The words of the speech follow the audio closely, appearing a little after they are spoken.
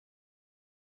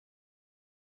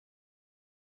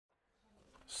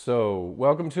So,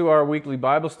 welcome to our weekly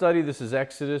Bible study. This is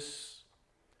Exodus.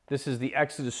 This is the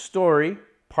Exodus story,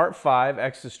 part 5,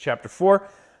 Exodus chapter 4.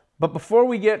 But before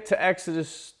we get to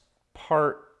Exodus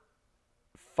part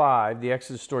 5, the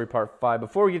Exodus story part 5,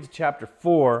 before we get to chapter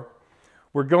 4,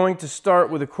 we're going to start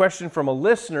with a question from a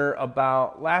listener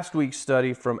about last week's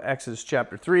study from Exodus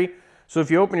chapter 3. So if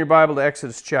you open your Bible to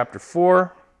Exodus chapter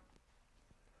 4,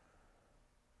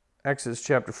 Exodus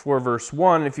chapter 4, verse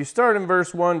 1. If you start in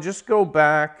verse 1, just go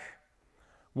back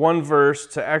one verse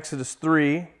to Exodus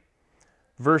 3,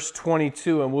 verse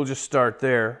 22, and we'll just start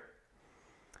there.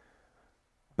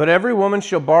 But every woman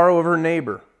shall borrow of her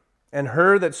neighbor, and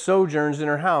her that sojourns in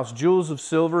her house, jewels of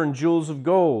silver and jewels of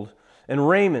gold, and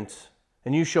raiment,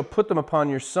 and you shall put them upon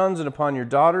your sons and upon your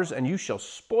daughters, and you shall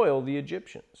spoil the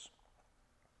Egyptians.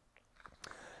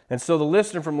 And so the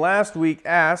listener from last week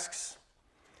asks,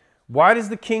 why does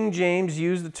the King James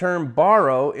use the term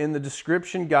borrow in the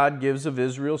description God gives of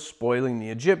Israel spoiling the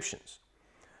Egyptians?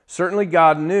 Certainly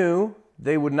God knew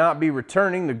they would not be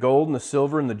returning the gold and the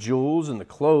silver and the jewels and the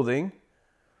clothing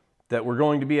that were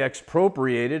going to be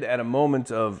expropriated at a moment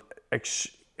of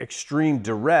extreme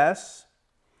duress.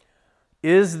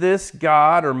 Is this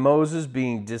God or Moses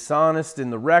being dishonest in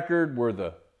the record? Were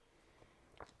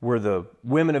the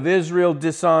women of Israel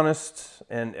dishonest?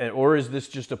 Or is this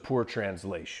just a poor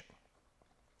translation?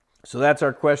 So that's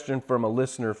our question from a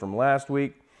listener from last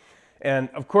week.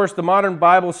 And of course, the modern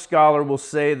Bible scholar will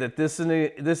say that this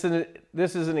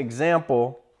is an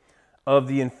example of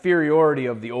the inferiority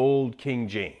of the old King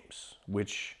James,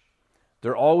 which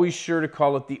they're always sure to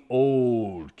call it the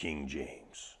old King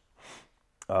James.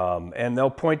 And they'll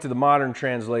point to the modern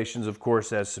translations, of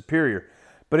course, as superior.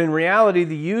 But in reality,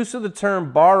 the use of the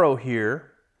term borrow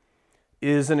here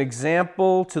is an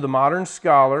example to the modern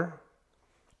scholar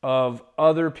of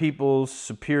other people's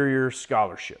superior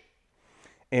scholarship.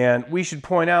 And we should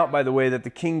point out, by the way, that the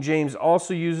King James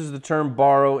also uses the term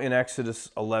borrow in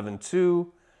Exodus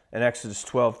 11:2 and Exodus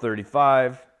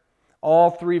 12:35.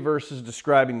 All three verses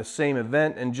describing the same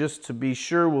event. And just to be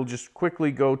sure, we'll just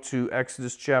quickly go to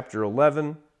Exodus chapter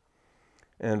 11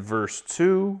 and verse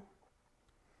 2.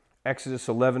 Exodus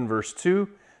 11, verse 2.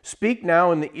 Speak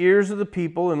now in the ears of the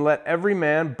people, and let every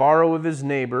man borrow of his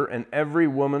neighbor, and every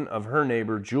woman of her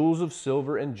neighbor, jewels of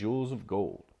silver and jewels of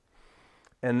gold.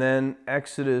 And then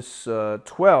Exodus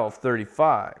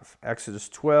 12:35. Exodus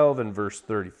 12 and verse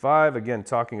 35, again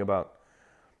talking about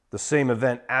the same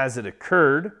event as it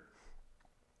occurred.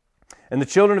 And the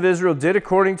children of Israel did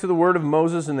according to the word of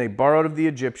Moses, and they borrowed of the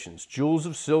Egyptians jewels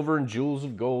of silver and jewels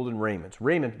of gold and raiment.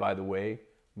 Raiment, by the way,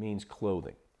 means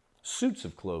clothing. Suits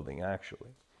of clothing,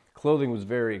 actually. Clothing was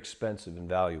very expensive and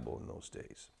valuable in those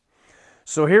days.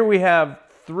 So here we have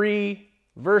three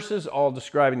verses, all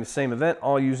describing the same event,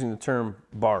 all using the term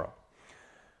borrow.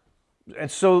 And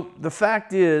so the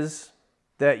fact is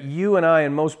that you and I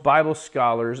and most Bible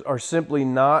scholars are simply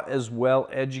not as well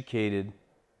educated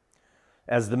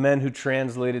as the men who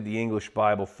translated the English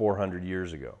Bible 400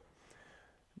 years ago.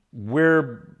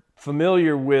 We're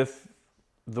familiar with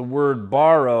the word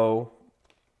borrow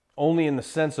only in the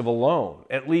sense of a loan.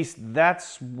 At least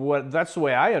that's the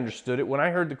way I understood it. When I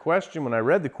heard the question, when I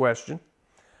read the question,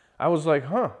 I was like,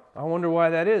 I wonder why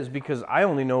that is, because I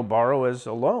only know borrow as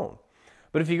a loan.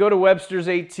 But if you go to Webster's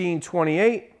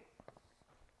 1828,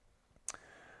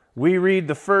 we read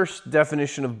the first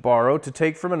definition of borrow: to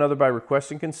take from another by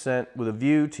requesting consent with a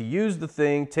view to use the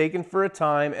thing taken for a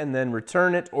time and then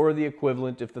return it, or the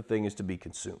equivalent if the thing is to be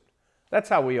consumed. That's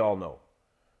how we all know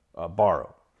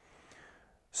borrow.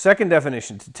 Second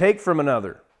definition: to take from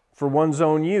another for one's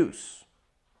own use.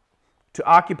 To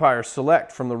occupy or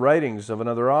select from the writings of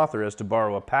another author, as to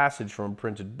borrow a passage from a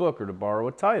printed book or to borrow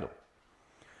a title.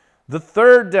 The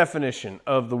third definition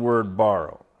of the word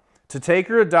borrow: to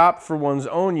take or adopt for one's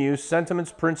own use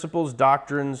sentiments, principles,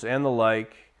 doctrines, and the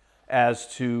like,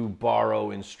 as to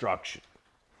borrow instruction.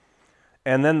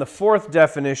 And then the fourth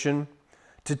definition: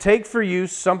 to take for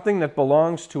use something that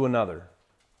belongs to another.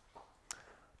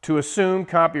 To assume,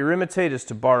 copy, or imitate is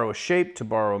to borrow a shape, to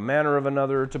borrow a manner of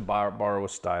another, or to borrow a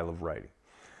style of writing.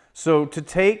 So to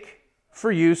take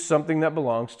for use something that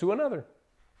belongs to another.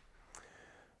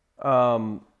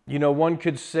 One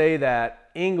could say that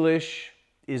English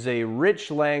is a rich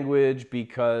language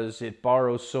because it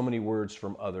borrows so many words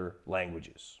from other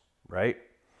languages, right?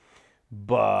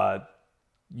 But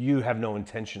you have no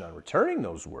intention on returning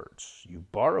those words. You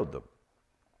borrowed them.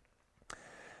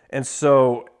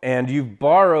 And you've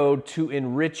borrowed to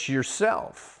enrich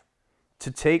yourself, to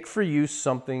take for use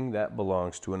something that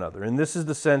belongs to another. And this is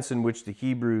the sense in which the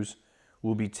Hebrews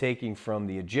will be taking from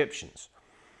the Egyptians.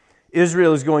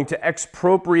 Israel is going to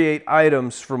expropriate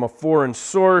items from a foreign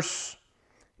source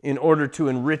in order to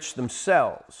enrich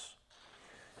themselves.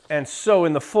 And so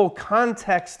in the full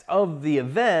context of the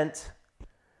event,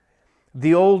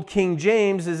 the old King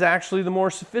James is actually the more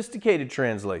sophisticated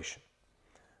translation.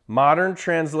 Modern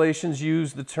translations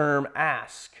use the term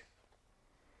ask.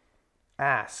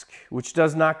 Ask, which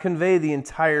does not convey the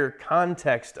entire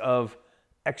context of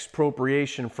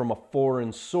expropriation from a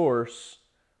foreign source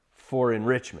for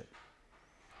enrichment.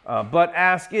 But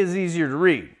ask is easier to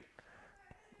read.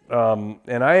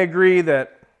 And I agree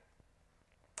that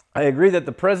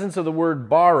the presence of the word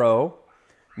borrow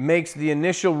makes the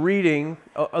initial reading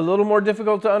a little more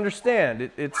difficult to understand.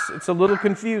 It's a little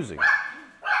confusing.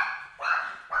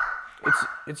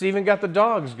 It's even got the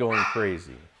dogs going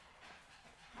crazy.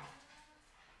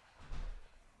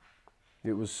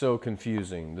 It was so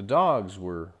confusing. The dogs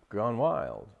were gone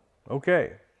wild.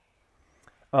 Okay.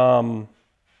 So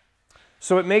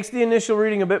it makes the initial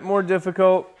reading a bit more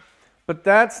difficult, but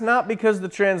that's not because the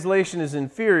translation is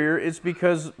inferior. It's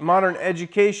because modern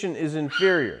education is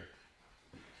inferior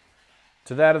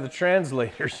to that of the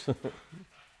translators. So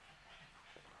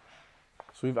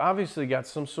we've obviously got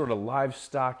some sort of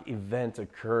livestock event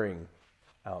occurring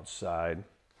outside.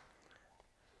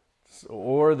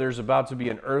 Or there's about to be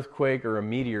an earthquake or a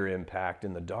meteor impact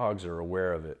and the dogs are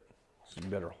aware of it. So you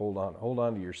better hold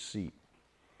on to your seat.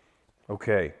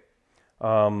 Okay.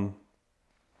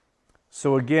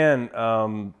 So again,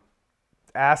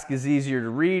 ask is easier to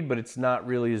read, but it's not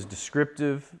really as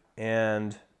descriptive.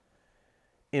 And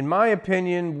in my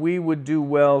opinion, we would do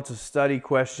well to study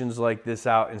questions like this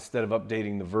out instead of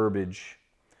updating the verbiage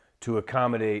to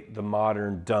accommodate the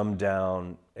modern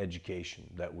dumbed-down education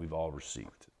that we've all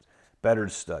received. Better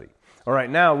to study. All right,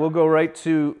 now we'll go right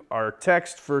to our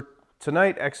text for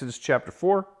tonight, Exodus chapter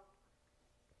 4.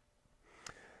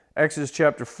 Exodus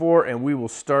chapter 4, and we will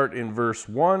start in verse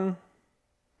 1.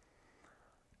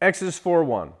 Exodus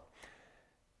 4:1.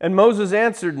 And Moses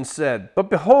answered and said, But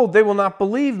behold, they will not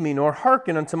believe me, nor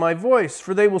hearken unto my voice,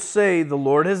 for they will say, The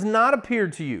Lord has not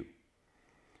appeared to you.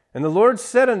 And the Lord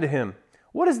said unto him,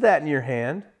 What is that in your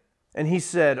hand? And he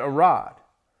said, A rod.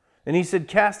 And he said,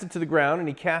 Cast it to the ground. And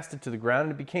he cast it to the ground,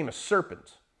 and it became a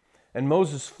serpent. And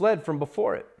Moses fled from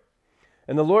before it.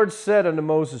 And the Lord said unto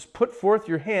Moses, Put forth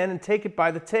your hand, and take it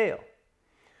by the tail.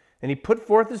 And he put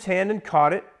forth his hand, and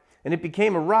caught it, and it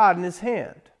became a rod in his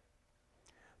hand.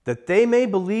 That they may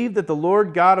believe that the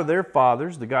Lord God of their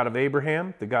fathers, the God of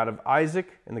Abraham, the God of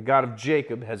Isaac, and the God of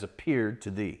Jacob, has appeared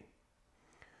to thee.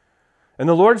 And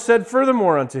the Lord said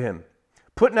furthermore unto him,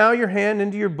 Put now your hand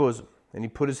into your bosom. And he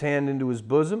put his hand into his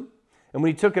bosom. And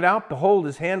when he took it out, behold,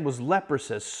 his hand was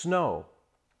leprous as snow.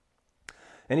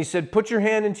 And he said, Put your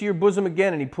hand into your bosom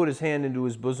again. And he put his hand into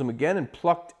his bosom again, and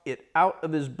plucked it out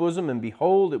of his bosom. And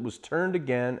behold, it was turned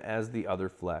again as the other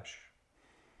flesh.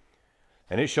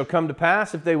 And it shall come to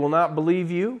pass, if they will not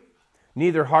believe you,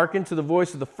 neither hearken to the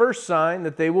voice of the first sign,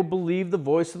 that they will believe the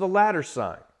voice of the latter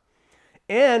sign.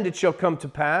 And it shall come to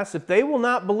pass, if they will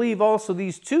not believe also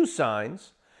these two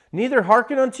signs, neither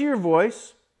hearken unto your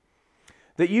voice,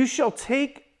 that you shall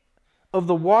take of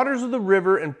the waters of the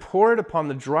river and pour it upon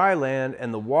the dry land,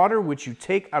 and the water which you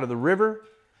take out of the river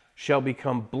shall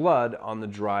become blood on the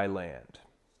dry land.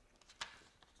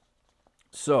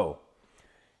 So,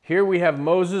 here we have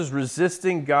Moses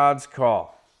resisting God's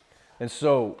call. And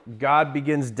so God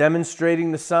begins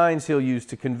demonstrating the signs he'll use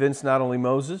to convince not only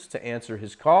Moses to answer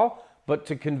his call, but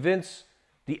to convince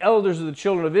the elders of the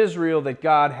children of Israel that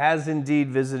God has indeed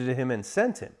visited him and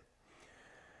sent him.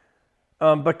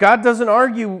 But God doesn't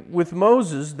argue with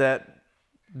Moses that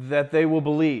they will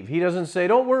believe. He doesn't say,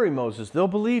 Don't worry, Moses, they'll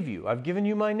believe you. I've given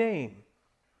you my name.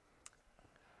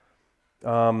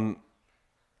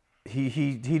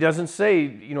 He doesn't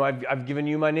say, I've given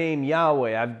you my name,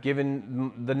 Yahweh. I've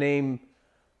given the name,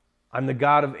 I'm the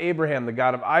God of Abraham, the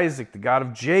God of Isaac, the God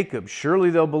of Jacob.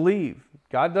 Surely they'll believe.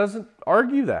 God doesn't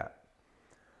argue that.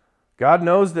 God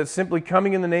knows that simply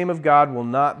coming in the name of God will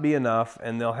not be enough,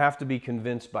 and they'll have to be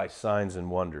convinced by signs and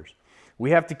wonders.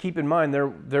 We have to keep in mind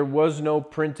there was no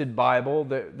printed Bible,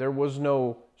 there was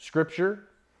no scripture,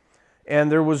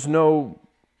 and there was no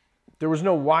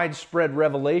widespread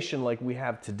revelation like we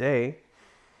have today.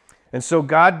 And so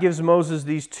God gives Moses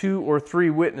these 2 or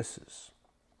 3 witnesses.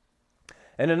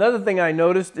 And another thing I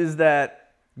noticed is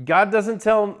that God doesn't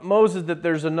tell Moses that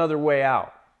there's another way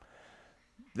out.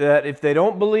 That if they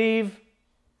don't believe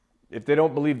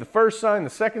the first sign, the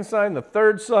second sign, the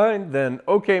third sign, then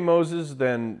okay, Moses,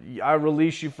 then I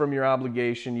release you from your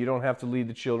obligation. You don't have to lead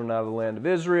the children out of the land of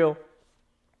Israel.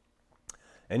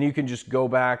 And you can just go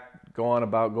back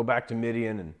to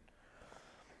Midian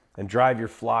and drive your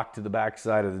flock to the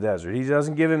backside of the desert. He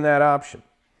doesn't give him that option.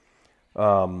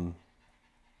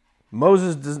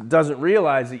 Moses doesn't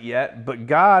realize it yet, but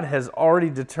God has already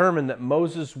determined that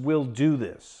Moses will do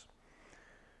this.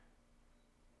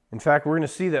 In fact, we're going to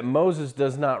see that Moses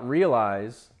does not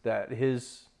realize that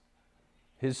his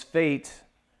fate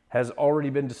has already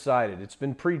been decided. It's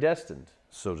been predestined,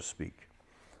 so to speak.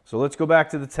 So let's go back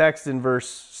to the text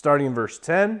starting in verse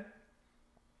 10.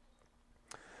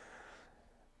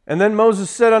 And then Moses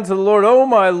said unto the Lord, O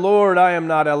my Lord, I am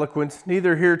not eloquent,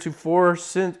 neither heretofore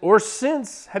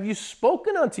since have you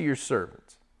spoken unto your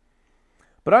servant.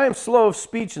 But I am slow of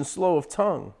speech and slow of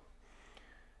tongue.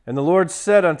 And the Lord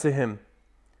said unto him,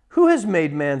 Who has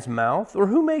made man's mouth? Or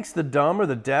who makes the dumb or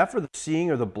the deaf or the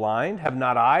seeing or the blind? Have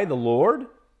not I, the Lord?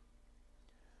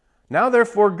 Now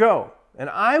therefore go, and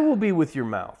I will be with your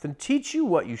mouth, and teach you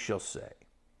what you shall say.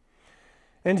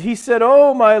 And he said,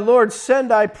 O my Lord,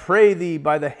 send, I pray thee,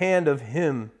 by the hand of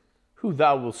him who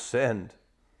thou wilt send.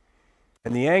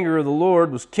 And the anger of the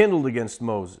Lord was kindled against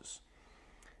Moses.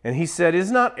 And he said, Is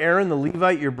not Aaron the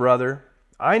Levite your brother?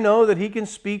 I know that he can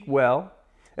speak well.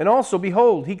 And also,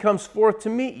 behold, he comes forth to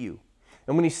meet you.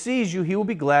 And when he sees you, he will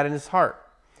be glad in his heart.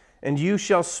 And you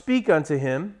shall speak unto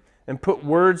him, and put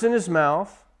words in his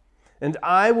mouth. And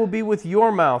I will be with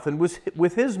your mouth, and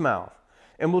with his mouth,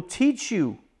 and will teach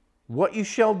you what you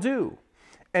shall do.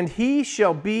 And he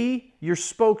shall be your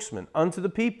spokesman unto the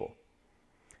people.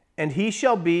 And he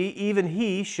shall be, even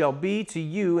he shall be to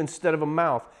you instead of a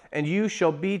mouth, and you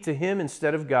shall be to him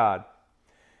instead of God.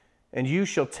 And you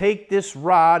shall take this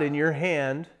rod in your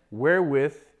hand,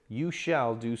 wherewith you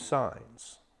shall do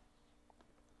signs.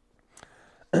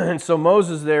 And so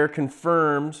Moses there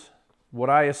confirmed what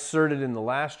I asserted in the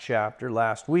last chapter,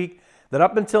 last week, that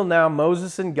up until now,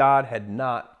 Moses and God had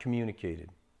not communicated.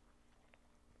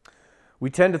 We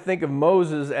tend to think of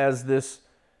Moses as this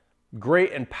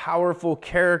great and powerful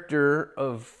character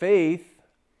of faith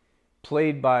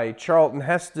played by Charlton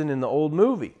Heston in the old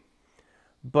movie.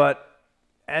 But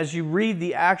as you read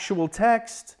the actual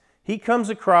text, he comes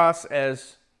across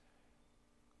as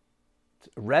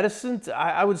reticent,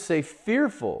 I would say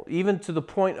fearful, even to the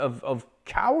point of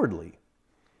cowardly.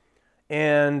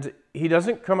 And he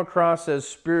doesn't come across as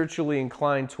spiritually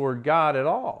inclined toward God at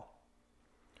all,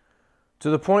 to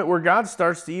the point where God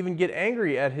starts to even get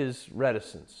angry at his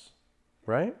reticence,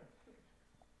 right?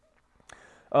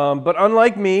 But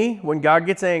unlike me, when God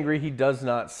gets angry, he does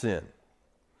not sin.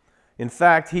 In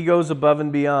fact, he goes above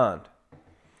and beyond.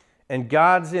 And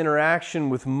God's interaction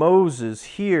with Moses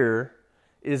here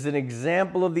is an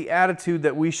example of the attitude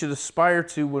that we should aspire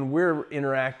to when we're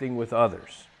interacting with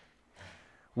others.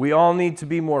 We all need to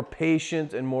be more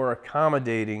patient and more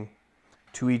accommodating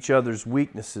to each other's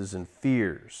weaknesses and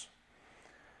fears.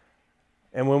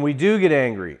 And when we do get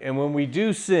angry, and when we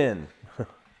do sin,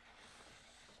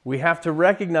 we have to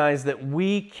recognize that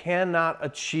we cannot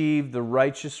achieve the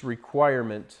righteous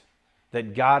requirement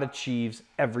that God achieves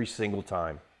every single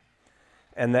time,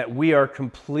 and that we are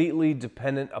completely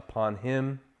dependent upon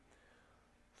him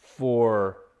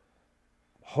for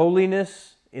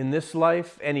holiness in this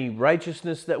life, any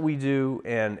righteousness that we do,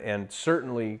 and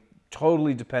certainly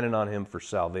totally dependent on him for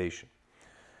salvation.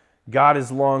 God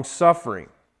is long-suffering.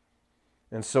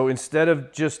 And so instead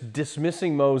of just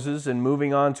dismissing Moses and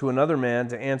moving on to another man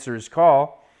to answer his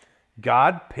call,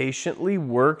 God patiently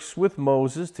works with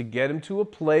Moses to get him to a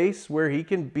place where he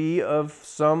can be of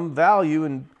some value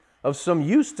and of some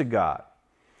use to God.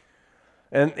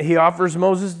 And he offers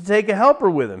Moses to take a helper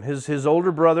with him, his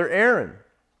older brother Aaron.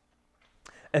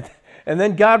 And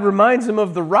then God reminds him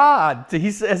of the rod,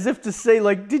 as if to say,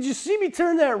 like, did you see me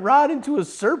turn that rod into a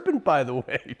serpent, by the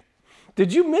way?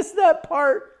 Did you miss that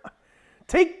part?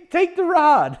 Take the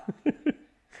rod.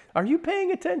 Are you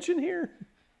paying attention here?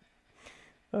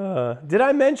 Did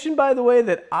I mention, by the way,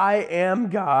 that I am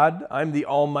God? I'm the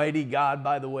Almighty God,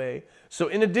 by the way. So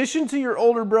in addition to your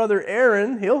older brother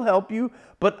Aaron, he'll help you,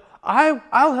 but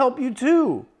I'll help you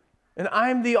too. And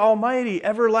I'm the Almighty,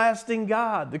 everlasting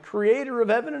God, the creator of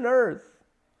heaven and earth.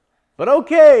 But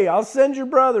okay, I'll send your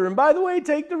brother. And by the way,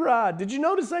 take the rod. Did you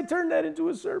notice I turned that into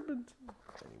a serpent?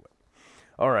 Anyway.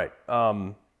 All right.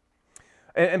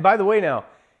 And by the way now,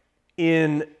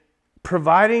 in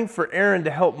providing for Aaron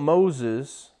to help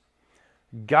Moses,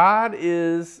 God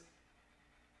is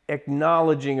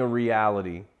acknowledging a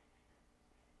reality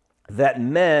that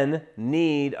men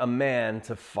need a man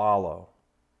to follow.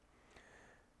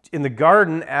 In the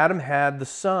garden, Adam had the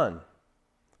Son.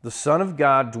 The Son of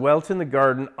God dwelt in the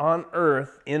garden on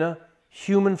earth in a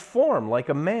human form, like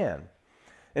a man.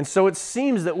 And so it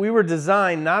seems that we were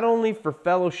designed not only for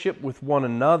fellowship with one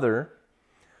another,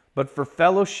 but for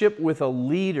fellowship with a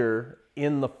leader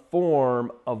in the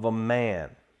form of a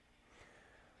man.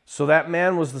 So that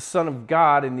man was the Son of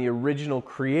God in the original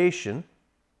creation.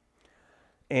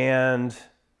 And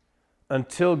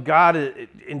until God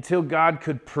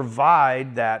could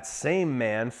provide that same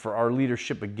man for our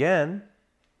leadership again,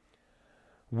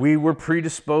 we were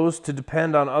predisposed to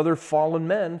depend on other fallen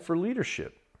men for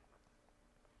leadership.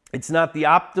 It's not the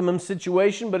optimum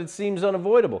situation, but it seems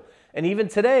unavoidable. And even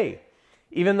today,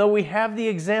 even though we have the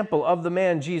example of the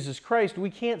man Jesus Christ, we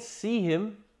can't see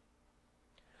him.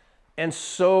 And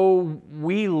so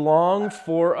we long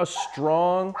for a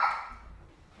strong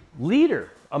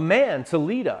leader, a man to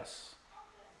lead us.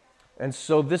 And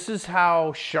so this is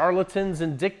how charlatans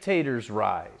and dictators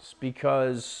rise,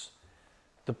 because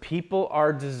the people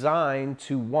are designed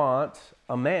to want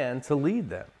a man to lead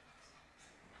them.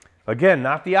 Again,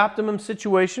 not the optimum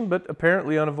situation, but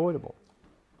apparently unavoidable.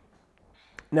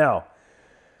 Now,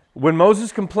 when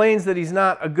Moses complains that he's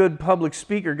not a good public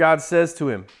speaker, God says to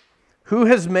him, "Who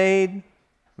has made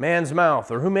man's mouth?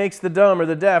 Or who makes the dumb or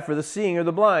the deaf or the seeing or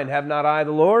the blind? Have not I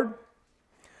the Lord?"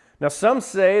 Now, some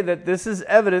say that this is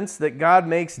evidence that God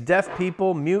makes deaf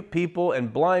people, mute people,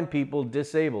 and blind people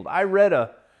disabled. I read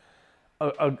a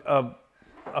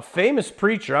famous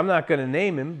preacher, I'm not going to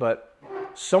name him, but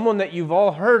someone that you've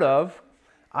all heard of.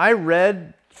 I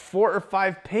read 4 or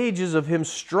 5 pages of him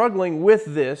struggling with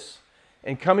this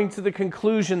and coming to the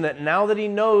conclusion that now that he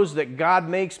knows that God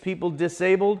makes people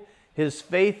disabled, his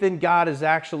faith in God is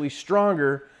actually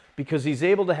stronger because he's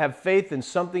able to have faith in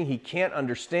something he can't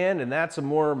understand, and that's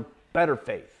a better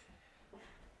faith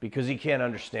because he can't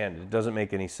understand it. It doesn't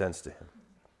make any sense to him.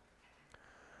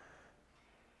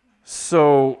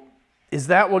 So, is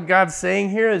that what God's saying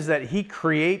here? Is that he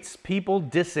creates people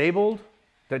disabled?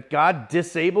 That God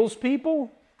disables people?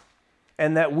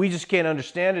 And that we just can't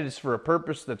understand it? It's for a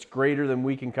purpose that's greater than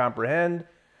we can comprehend.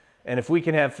 And if we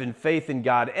can have faith in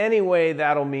God anyway,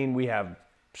 that'll mean we have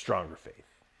stronger faith.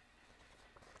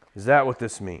 Is that what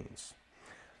this means?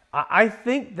 I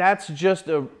think that's just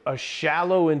a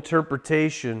shallow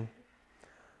interpretation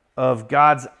of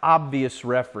God's obvious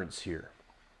reference here.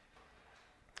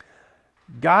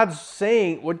 What God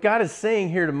is saying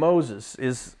here to Moses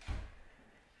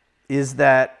is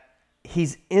that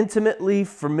he's intimately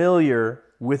familiar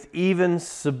with even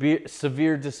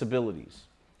severe disabilities.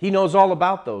 He knows all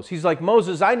about those. He's like,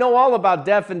 "Moses, I know all about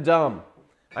deaf and dumb.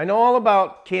 I know all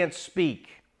about can't speak.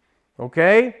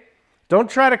 Okay? Don't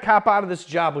try to cop out of this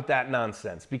job with that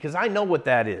nonsense, because I know what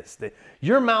that is.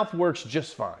 Your mouth works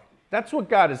just fine." That's what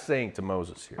God is saying to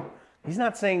Moses here. He's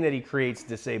not saying that he creates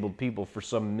disabled people for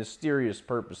some mysterious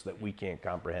purpose that we can't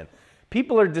comprehend.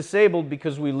 People are disabled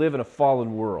because we live in a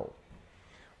fallen world.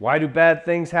 Why do bad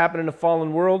things happen in a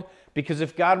fallen world? Because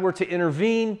if God were to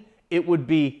intervene, it would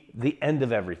be the end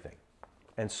of everything.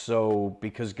 And so,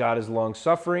 because God is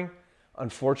long-suffering,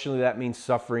 unfortunately that means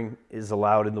suffering is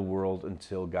allowed in the world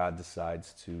until God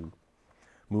decides to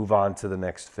move on to the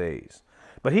next phase.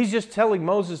 But he's just telling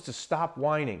Moses to stop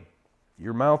whining.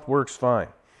 Your mouth works fine.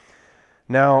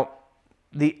 Now,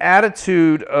 the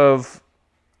attitude of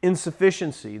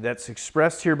insufficiency that's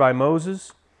expressed here by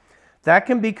Moses, that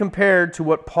can be compared to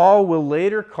what Paul will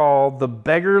later call the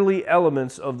beggarly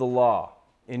elements of the law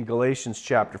in Galatians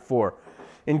chapter 4.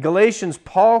 In Galatians,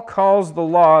 Paul calls the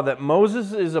law that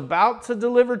Moses is about to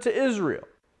deliver to Israel,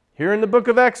 here in the book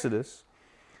of Exodus,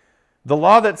 the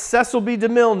law that Cecil B.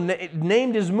 DeMille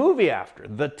named his movie after,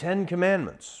 the 10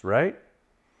 Commandments, right?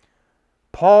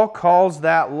 Paul calls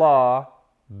that law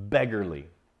beggarly.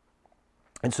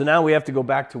 And so now we have to go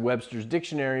back to Webster's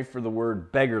dictionary for the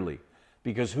word beggarly,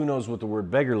 because who knows what the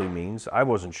word beggarly means? I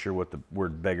wasn't sure what the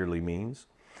word beggarly means.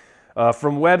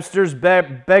 From Webster's,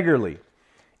 beggarly,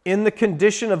 in the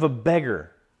condition of a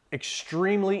beggar,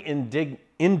 extremely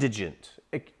indigent,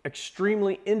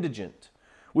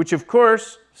 which of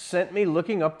course sent me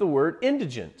looking up the word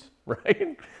indigent,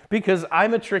 right? Because I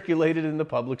matriculated in the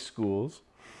public schools.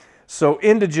 So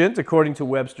indigent, according to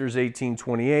Webster's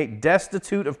 1828,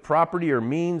 destitute of property or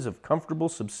means of comfortable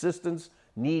subsistence,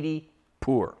 needy,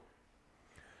 poor.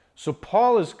 So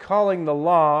Paul is calling the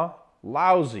law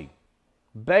lousy,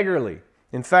 beggarly.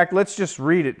 In fact, let's just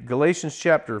read it. Galatians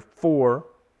chapter 4,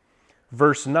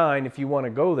 verse 9, if you want to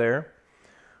go there.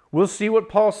 We'll see what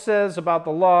Paul says about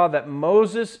the law that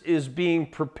Moses is being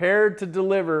prepared to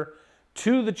deliver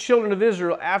to the children of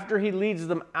Israel after he leads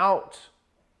them out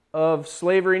of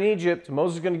slavery in Egypt.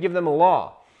 Moses is going to give them a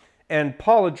law. And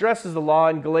Paul addresses the law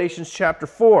in Galatians chapter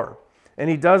 4. And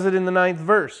he does it in the 9th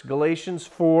verse, Galatians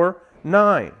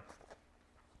 4:9.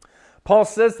 Paul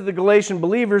says to the Galatian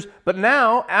believers, "But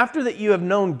now, after that you have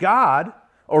known God,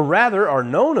 or rather are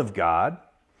known of God,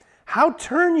 How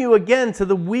turn you again to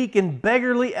the weak and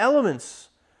beggarly elements,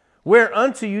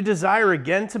 whereunto you desire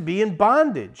again to be in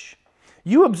bondage?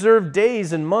 You observe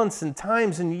days and months and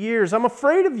times and years. I'm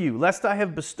afraid of you, lest I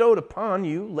have bestowed upon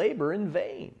you labor in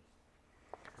vain.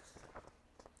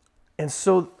 And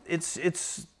so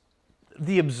it's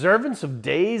the observance of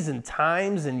days and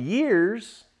times and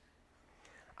years.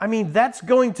 I mean, that's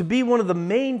going to be one of the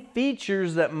main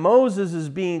features that Moses is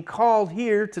being called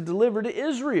here to deliver to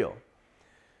Israel.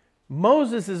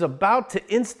 Moses is about to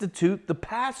institute the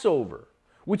Passover,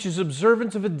 which is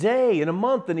observance of a day and a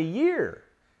month and a year.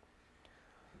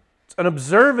 It's an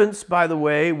observance, by the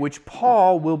way, which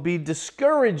Paul will be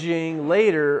discouraging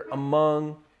later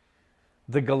among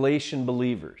the Galatian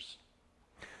believers.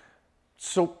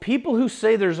 So people who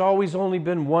say there's always only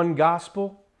been one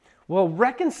gospel, well,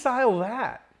 reconcile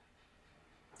that.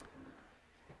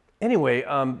 Anyway,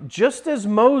 just as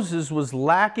Moses was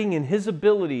lacking in his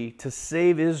ability to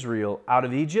save Israel out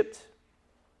of Egypt,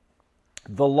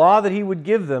 the law that he would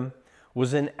give them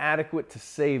was inadequate to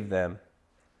save them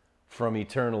from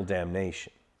eternal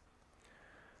damnation.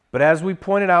 But as we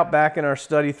pointed out back in our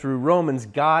study through Romans,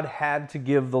 God had to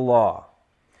give the law.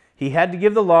 He had to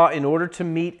give the law in order to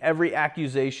meet every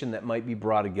accusation that might be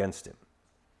brought against him.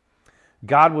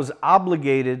 God was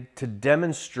obligated to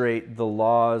demonstrate the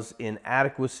law's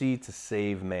inadequacy to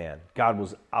save man. God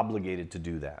was obligated to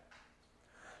do that.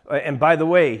 And by the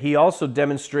way, he also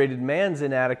demonstrated man's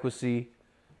inadequacy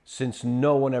since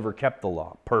no one ever kept the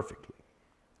law perfectly.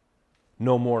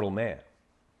 No mortal man.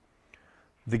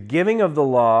 The giving of the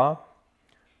law,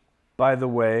 by the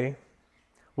way,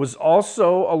 was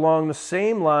also along the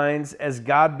same lines as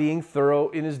God being thorough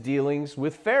in his dealings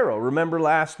with Pharaoh. Remember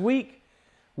last week,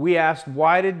 we asked,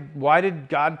 why did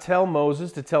God tell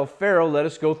Moses to tell Pharaoh, let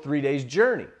us go 3 days'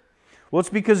 journey? Well, it's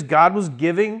because God was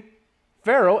giving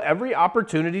Pharaoh every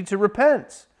opportunity to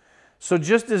repent. So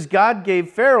just as God gave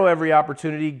Pharaoh every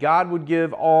opportunity, God would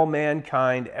give all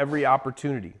mankind every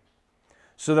opportunity,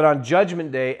 so that on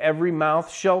judgment day every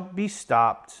mouth shall be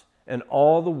stopped and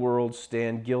all the world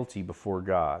stand guilty before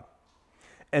God.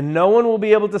 And no one will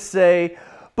be able to say,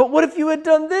 but what if you had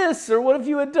done this, or what if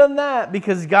you had done that?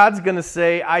 Because God's going to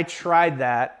say, I tried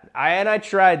that, and I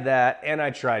tried that, and I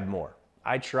tried more.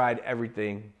 I tried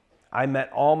everything. I met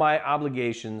all my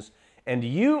obligations, and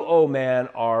you, O man,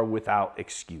 are without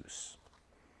excuse.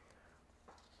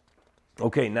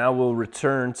 Okay, now we'll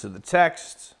return to the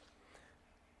text.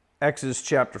 Exodus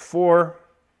chapter 4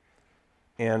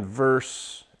 and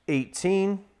verse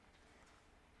 18.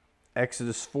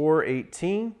 Exodus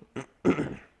 4:18.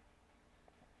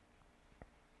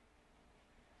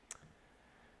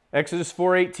 Exodus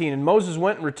 4:18, and Moses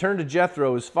went and returned to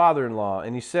Jethro, his father-in-law,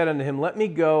 and he said unto him, let me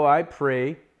go, I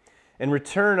pray, and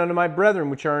return unto my brethren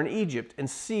which are in Egypt, and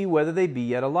see whether they be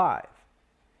yet alive.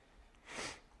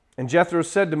 And Jethro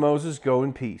said to Moses, go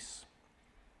in peace.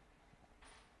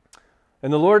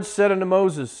 And the Lord said unto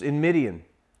Moses in Midian,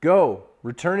 go,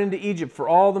 return into Egypt, for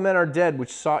all the men are dead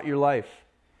which sought your life.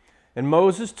 And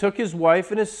Moses took his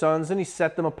wife and his sons, and he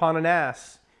set them upon an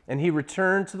ass, and he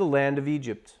returned to the land of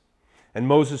Egypt. And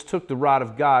Moses took the rod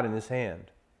of God in his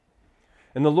hand.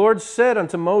 And the Lord said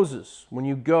unto Moses, when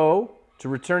you go to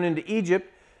return into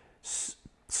Egypt,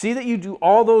 see that you do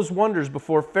all those wonders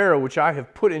before Pharaoh which I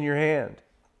have put in your hand.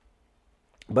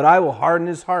 But I will harden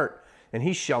his heart, and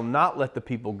he shall not let the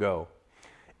people go.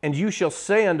 And you shall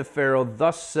say unto Pharaoh,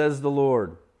 thus says the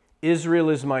Lord, Israel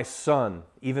is my son,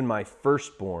 even my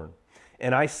firstborn.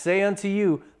 And I say unto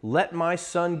you, let my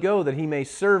son go, that he may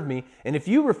serve me. And if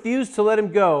you refuse to let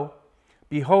him go,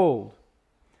 behold,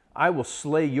 I will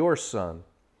slay your son,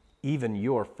 even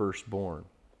your firstborn.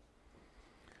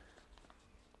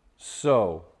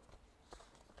 So,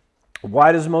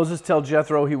 why does Moses tell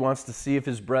Jethro he wants to see if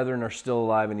his brethren are still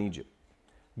alive in Egypt?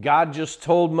 God just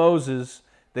told Moses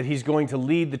that he's going to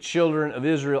lead the children of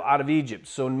Israel out of Egypt.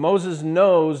 So Moses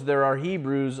knows there are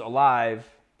Hebrews alive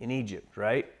in Egypt,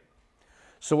 right?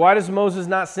 So why does Moses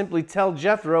not simply tell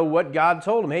Jethro what God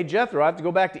told him? Hey, Jethro, I have to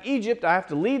go back to Egypt. I have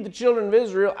to lead the children of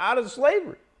Israel out of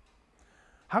slavery.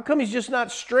 How come he's just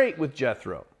not straight with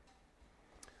Jethro?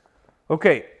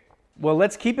 Okay, well,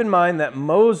 let's keep in mind that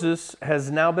Moses has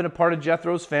now been a part of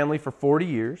Jethro's family for 40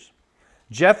 years.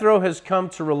 Jethro has come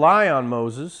to rely on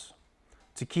Moses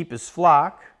to keep his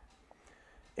flock.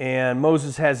 And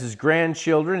Moses has his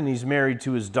grandchildren, and he's married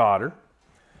to his daughter.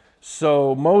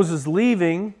 So Moses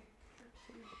leaving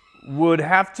would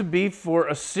have to be for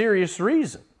a serious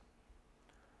reason,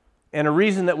 and a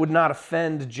reason that would not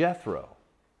offend Jethro.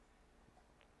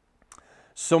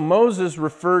 So Moses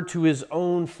referred to his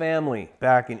own family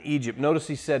back in Egypt. Notice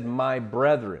he said, my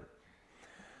brethren.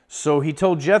 So he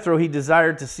told Jethro he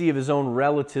desired to see if his own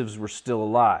relatives were still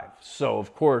alive. So,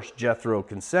 of course, Jethro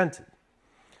consented.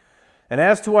 And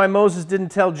as to why Moses didn't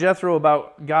tell Jethro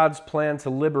about God's plan to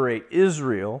liberate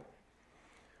Israel,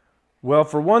 well,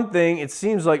 for one thing, it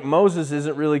seems like Moses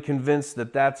isn't really convinced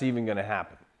that that's even going to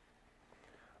happen.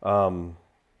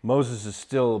 Moses is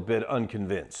still a bit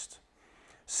unconvinced.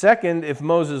 Second, if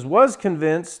Moses was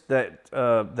convinced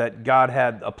that God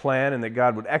had a plan and that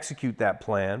God would execute that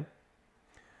plan,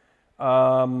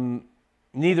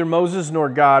 neither Moses nor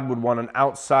God would want an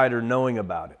outsider knowing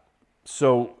about it.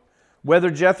 So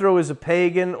whether Jethro is a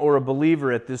pagan or a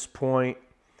believer at this point,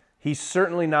 he's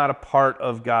certainly not a part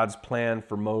of God's plan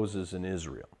for Moses and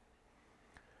Israel.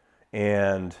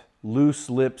 And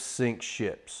loose lips sink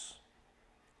ships.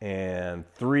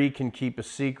 And 3 can keep a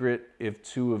secret if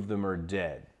 2 of them are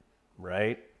dead,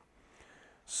 right?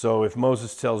 So if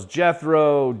Moses tells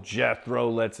Jethro, Jethro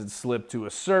lets it slip to a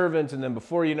servant, and then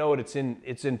before you know it,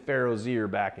 it's in Pharaoh's ear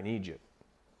back in Egypt.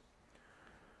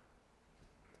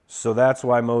 So that's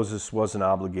why Moses wasn't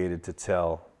obligated to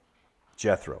tell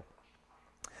Jethro.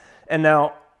 And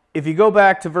now, if you go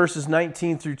back to verses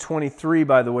 19 through 23,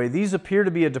 by the way, these appear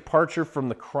to be a departure from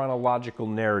the chronological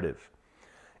narrative.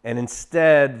 And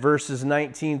instead, verses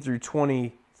 19 through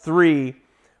 23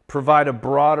 provide a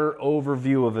broader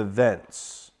overview of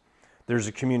events. There's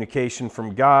a communication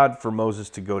from God for Moses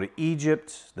to go to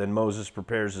Egypt. Then Moses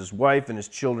prepares his wife and his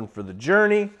children for the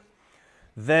journey.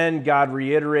 Then God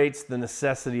reiterates the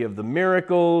necessity of the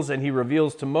miracles, and he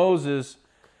reveals to Moses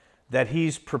that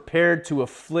he's prepared to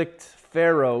afflict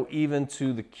Pharaoh even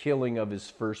to the killing of his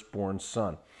firstborn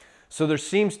son. So there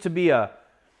seems to be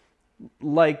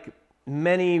like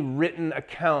many written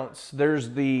accounts,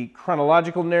 there's the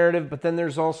chronological narrative, but then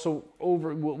there's also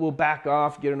we'll back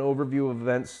off, get an overview of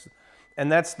events, and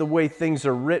that's the way things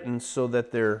are written so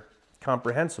that they're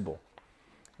comprehensible.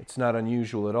 It's not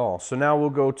unusual at all. So now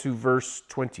we'll go to verse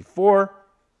 24,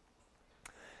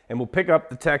 and we'll pick up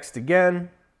the text again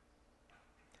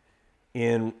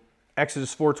in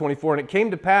Exodus 4:24. And it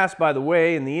came to pass by the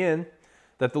way in the inn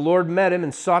that the Lord met him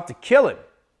and sought to kill him.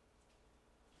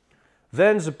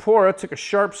 Then Zipporah took a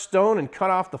sharp stone and cut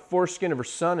off the foreskin of her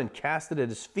son and cast it at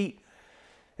his feet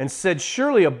and said,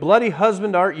 "Surely a bloody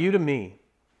husband art you to me."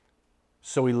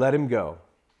 So he let him go.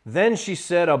 Then she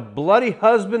said, "A bloody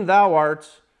husband thou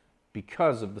art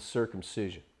because of the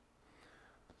circumcision."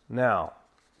 Now,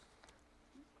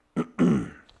 it's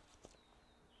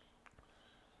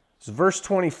verse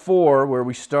 24 where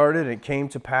we started, and it came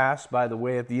to pass by the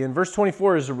way at the end. Verse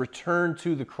 24 is a return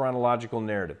to the chronological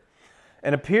narrative.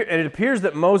 And it appears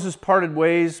that Moses parted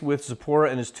ways with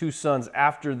Zipporah and his 2 sons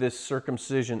after this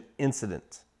circumcision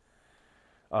incident.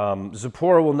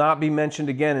 Zipporah will not be mentioned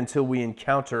again until we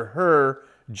encounter her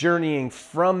journeying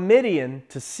from Midian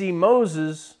to see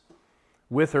Moses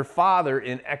with her father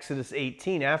in Exodus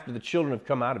 18 after the children have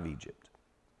come out of Egypt.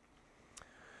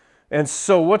 And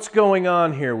so what's going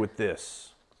on here with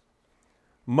this?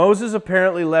 Moses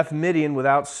apparently left Midian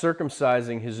without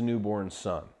circumcising his newborn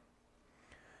son.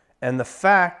 And the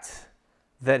fact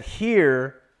that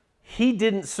here he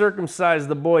didn't circumcise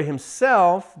the boy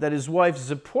himself, that his wife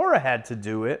Zipporah had to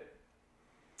do it,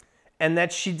 and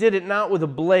that she did it not with a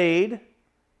blade,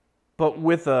 but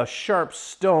with a sharp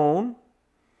stone,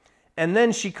 and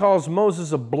then she calls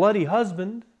Moses a bloody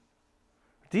husband.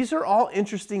 These are all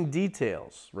interesting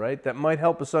details, right, that might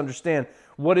help us understand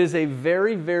what is a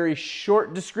very, very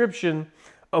short description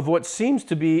of what seems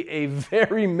to be a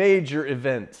very major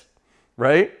event,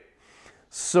 right?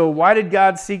 So why did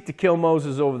God seek to kill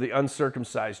Moses over the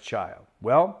uncircumcised child?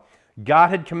 Well, God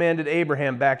had commanded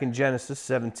Abraham back in Genesis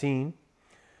 17,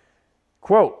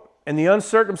 quote, "And the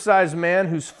uncircumcised man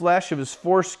whose flesh of his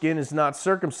foreskin is not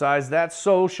circumcised, that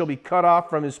soul shall be cut off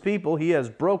from his people. He has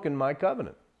broken my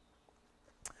covenant."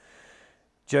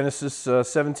 Genesis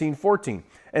 17:14.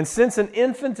 "And since an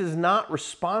infant is not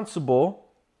responsible,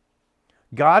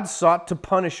 God sought to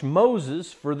punish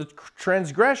Moses for the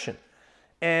transgression."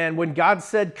 And when God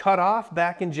said cut off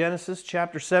back in Genesis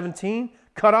chapter 17,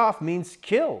 cut off means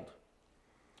killed.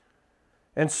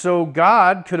 And so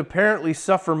God could apparently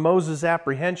suffer Moses'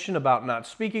 apprehension about not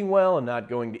speaking well and not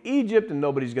going to Egypt and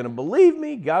nobody's going to believe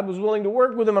me. God was willing to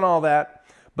work with him and all that,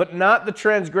 but not the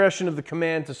transgression of the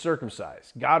command to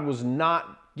circumcise. God was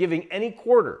not giving any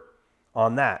quarter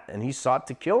on that, and he sought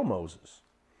to kill Moses.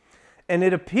 And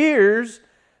it appears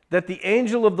that the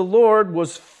angel of the Lord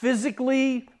was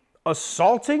physically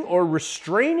assaulting or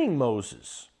restraining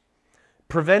Moses,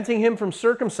 preventing him from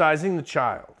circumcising the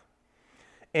child.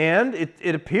 And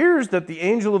it appears that the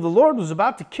angel of the Lord was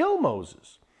about to kill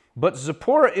Moses. But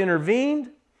Zipporah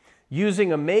intervened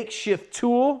using a makeshift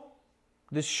tool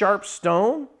this sharp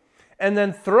stone, and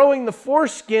then throwing the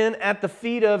foreskin at the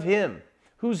feet of him.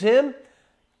 Who's him?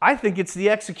 I think it's the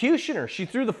executioner. She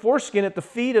threw the foreskin at the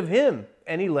feet of him,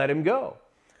 and he let him go.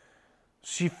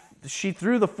 She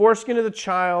threw the foreskin of the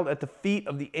child at the feet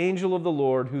of the angel of the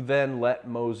Lord, who then let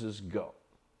Moses go.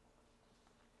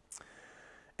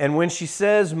 And when she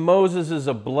says Moses is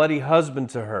a bloody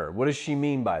husband to her, what does she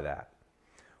mean by that?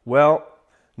 Well,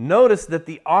 notice that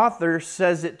the author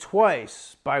says it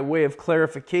twice by way of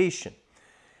clarification.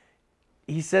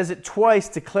 He says it twice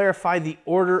to clarify the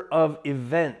order of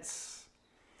events.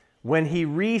 When he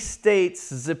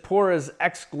restates Zipporah's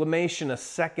exclamation a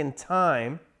second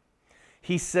time,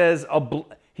 he says,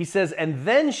 and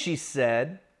then she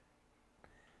said,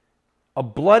 a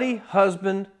bloody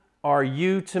husband are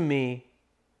you to me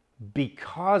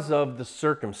because of the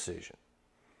circumcision.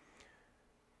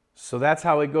 So that's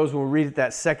how it goes when we read it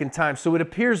that second time. So it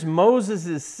appears Moses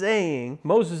is saying,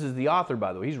 Moses is the author,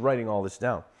 by the way, he's writing all this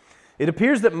down. It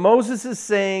appears that Moses is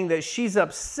saying that she's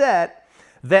upset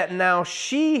that now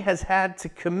she has had to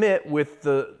commit with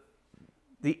the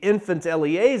infant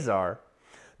Eleazar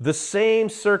the same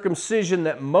circumcision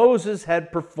that Moses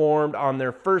had performed on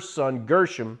their first son,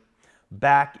 Gershom,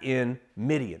 back in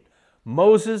Midian.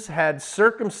 Moses had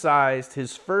circumcised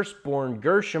his firstborn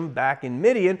Gershom back in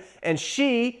Midian, and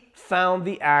she found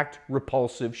the act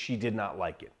repulsive. She did not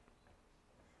like it.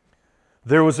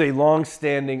 There was a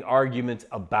long-standing argument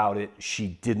about it. She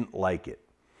didn't like it.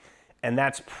 And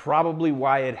that's probably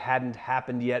why it hadn't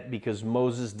happened yet, because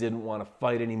Moses didn't want to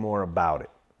fight anymore about it.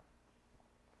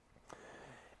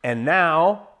 And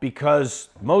now, because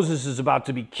Moses is about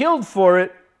to be killed for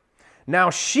it,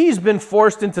 now she's been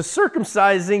forced into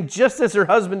circumcising just as her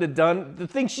husband had done, the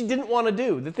thing she didn't want to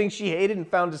do, the thing she hated and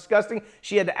found disgusting.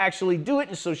 She had to actually do it,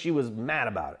 and so she was mad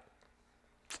about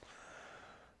it.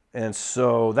 And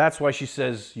so that's why she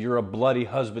says, you're a bloody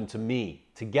husband to me.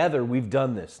 Together, we've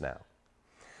done this now.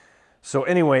 So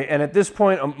anyway, and at this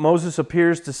point, Moses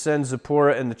appears to send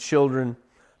Zipporah and the children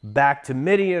back to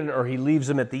Midian, or he leaves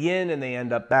them at the inn and they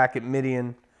end up back at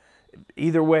Midian.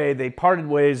 Either way, they parted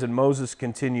ways and Moses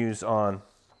continues on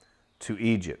to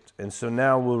Egypt. And so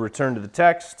now we'll return to the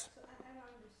text. I don't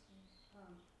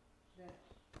understand.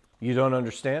 You don't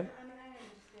understand? I mean, I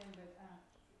understand,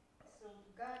 but so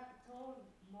God told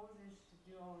Moses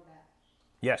to do all that.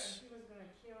 Yes. And he was going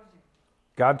to kill him.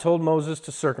 God told Moses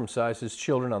to circumcise his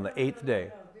children on the 8th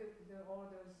day. Do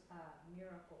all those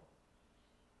miracles.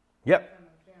 Yep.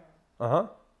 Uh-huh.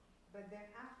 But then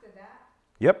after that,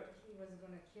 yep, he was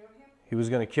going to kill him? He was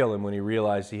going to kill him when he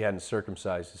realized he hadn't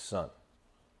circumcised his son.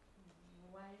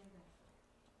 Why is that?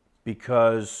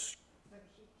 Because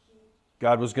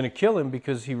God was going to kill him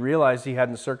because he realized he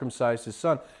hadn't circumcised his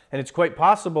son. And it's quite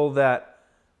possible that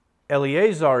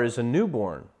Eleazar is a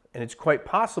newborn. And it's quite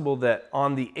possible that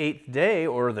on the 8th day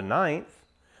or the 9th,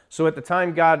 so at the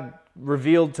time God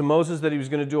revealed to Moses that he was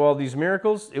going to do all these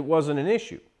miracles, it wasn't an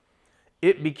issue.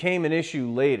 It became an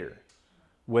issue later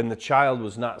when the child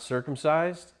was not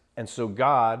circumcised, and so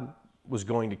God was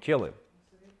going to kill him.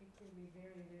 So it could be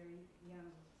very, very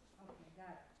young. Okay, got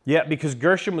it. Yeah, because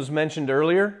Gershom was mentioned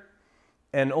earlier,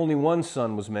 and only one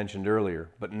son was mentioned earlier,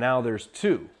 but now there's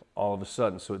two all of a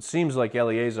sudden. So it seems like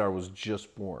Eleazar was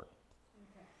just born.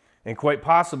 Okay. And quite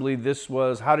possibly this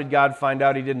was, how did God find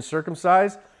out he didn't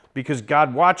circumcise? Because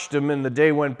God watched him and the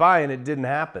day went by and it didn't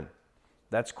happen.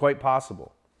 That's quite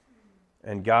possible.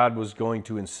 And God was going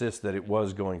to insist that it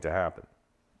was going to happen.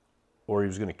 Or he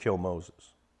was going to kill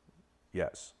Moses.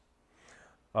 Yes.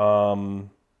 And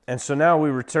so now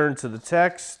we return to the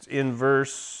text in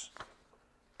verse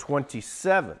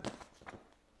 27.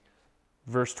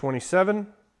 Verse 27.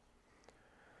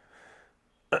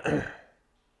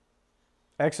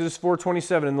 Exodus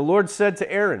 4:27. And the Lord said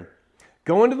to Aaron,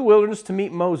 go into the wilderness to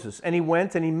meet Moses. And he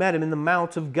went and he met him in the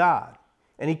mount of God.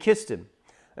 And he kissed him.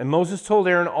 And Moses told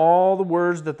Aaron all the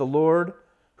words that the Lord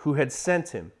who had sent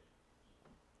him,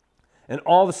 and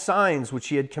all the signs which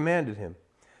he had commanded him.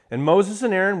 And Moses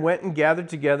and Aaron went and gathered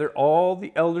together all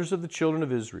the elders of the children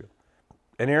of Israel.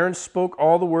 And Aaron spoke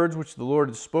all the words which the Lord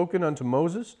had spoken unto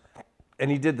Moses,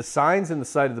 and he did the signs in the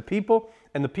sight of the people,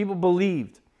 and the people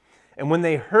believed. And when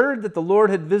they heard that the Lord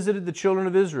had visited the children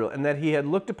of Israel, and that he had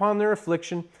looked upon their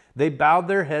affliction, they bowed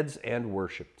their heads and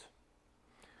worshipped.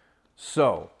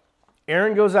 So,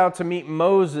 Aaron goes out to meet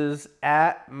Moses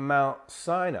at Mount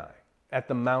Sinai, at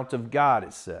the Mount of God,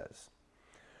 it says.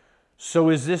 So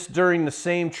is this during the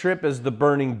same trip as the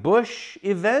burning bush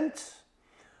event?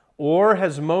 Or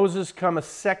has Moses come a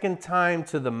second time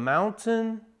to the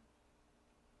mountain?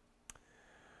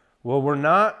 Well, we're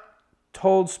not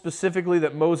told specifically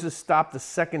that Moses stopped the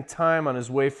second time on his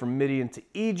way from Midian to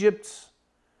Egypt.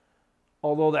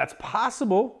 although that's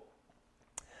possible.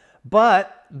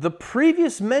 But the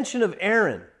previous mention of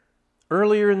Aaron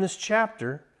earlier in this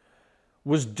chapter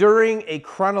was during a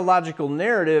chronological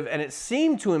narrative, and it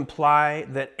seemed to imply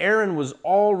that Aaron was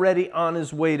already on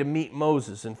his way to meet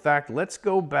Moses. In fact, let's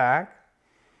go back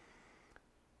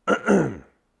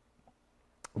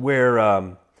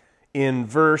where in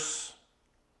verse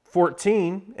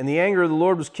 14, and the anger of the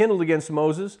Lord was kindled against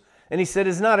Moses, and he said,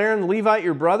 "Is not Aaron the Levite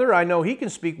your brother? I know he can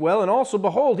speak well, and also,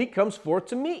 behold, he comes forth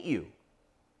to meet you."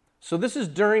 So this is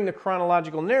during the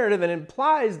chronological narrative, and it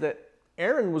implies that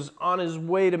Aaron was on his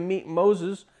way to meet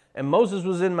Moses, and Moses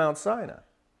was in Mount Sinai.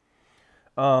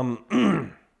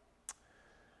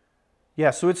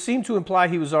 Yeah, so it seemed to imply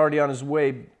he was already on his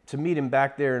way to meet him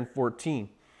back there in 14.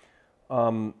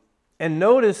 And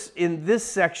notice in this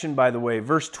section, by the way,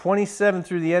 verse 27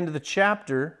 through the end of the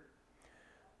chapter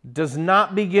does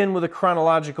not begin with a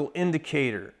chronological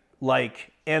indicator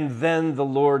like, "and then the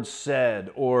Lord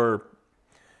said," or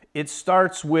it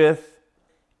starts with,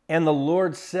 "and the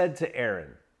Lord said to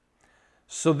Aaron."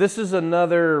 So this is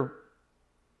another,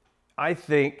 I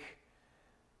think,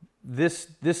 this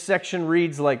section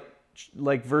reads like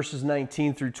verses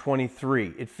 19 through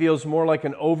 23. It feels more like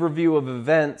an overview of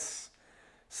events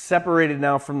separated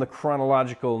now from the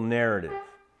chronological narrative.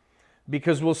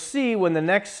 Because we'll see when the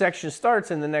next section starts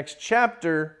in the next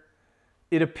chapter,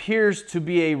 it appears to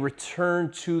be a return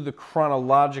to the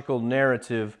chronological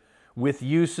narrative with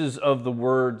uses of the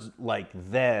words like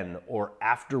 "then" or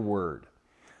 "afterward."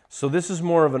 So this is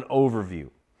more of an overview.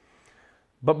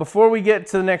 But before we get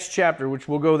to the next chapter, which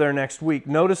we'll go there next week,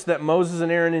 notice that Moses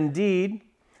and Aaron indeed,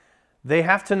 they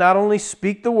have to not only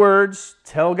speak the words,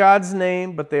 tell God's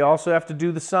name, but they also have to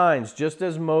do the signs. Just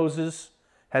as Moses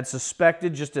had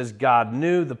suspected, just as God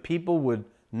knew, the people would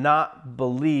not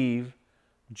believe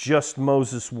just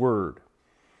Moses' word,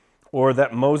 or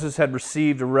that Moses had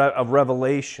received a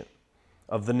revelation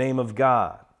of the name of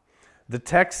God. The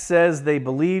text says they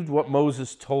believed what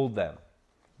Moses told them.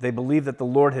 They believed that the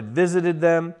Lord had visited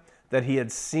them, that he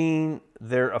had seen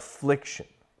their affliction.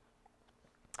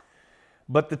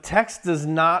 But the text does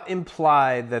not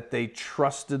imply that they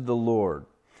trusted the Lord.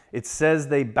 It says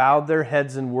they bowed their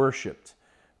heads and worshiped,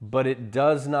 but it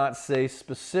does not say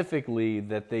specifically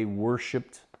that they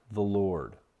worshiped the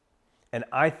Lord. And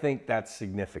I think that's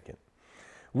significant.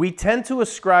 We tend to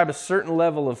ascribe a certain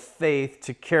level of faith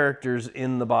to characters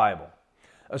in the Bible,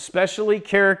 especially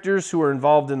characters who are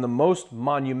involved in the most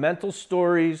monumental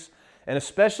stories, and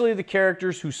especially the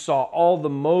characters who saw all the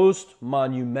most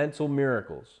monumental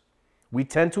miracles. We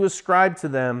tend to ascribe to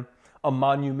them a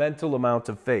monumental amount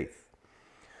of faith.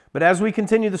 But as we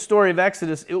continue the story of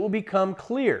Exodus, it will become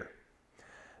clear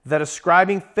that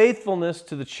ascribing faithfulness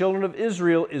to the children of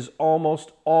Israel is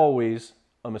almost always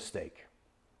a mistake.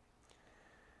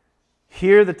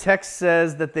 Here the text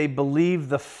says that they believed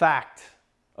the fact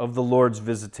of the Lord's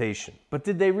visitation. But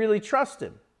did they really trust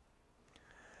him?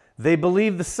 They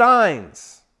believed the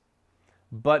signs,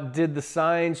 but did the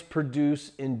signs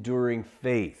produce enduring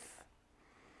faith?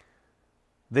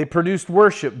 They produced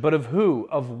worship, but of who?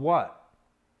 Of what?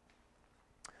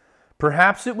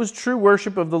 Perhaps it was true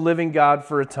worship of the living God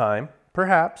for a time.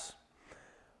 Perhaps.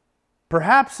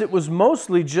 Perhaps it was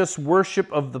mostly just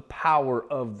worship of the power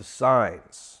of the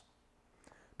signs.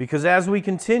 Because as we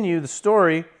continue the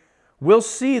story, we'll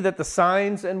see that the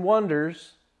signs and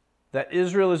wonders that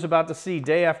Israel is about to see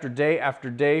day after day after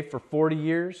day for 40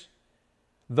 years,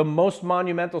 the most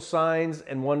monumental signs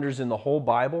and wonders in the whole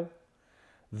Bible,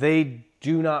 they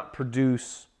do not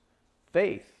produce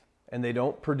faith, and they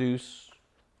don't produce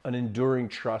an enduring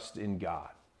trust in God.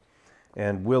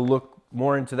 And we'll look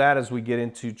more into that as we get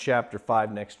into chapter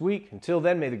 5 next week. Until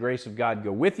then, may the grace of God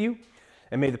go with you,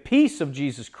 and may the peace of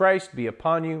Jesus Christ be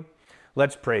upon you.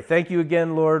 Let's pray. Thank you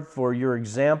again, Lord, for your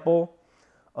example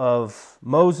of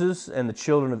Moses and the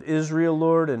children of Israel,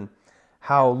 Lord, and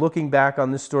how looking back on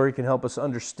this story can help us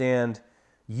understand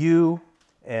you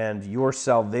and your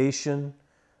salvation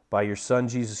by your Son,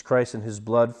 Jesus Christ, and his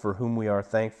blood, for whom we are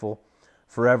thankful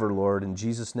forever, Lord. In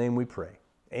Jesus' name we pray.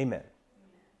 Amen.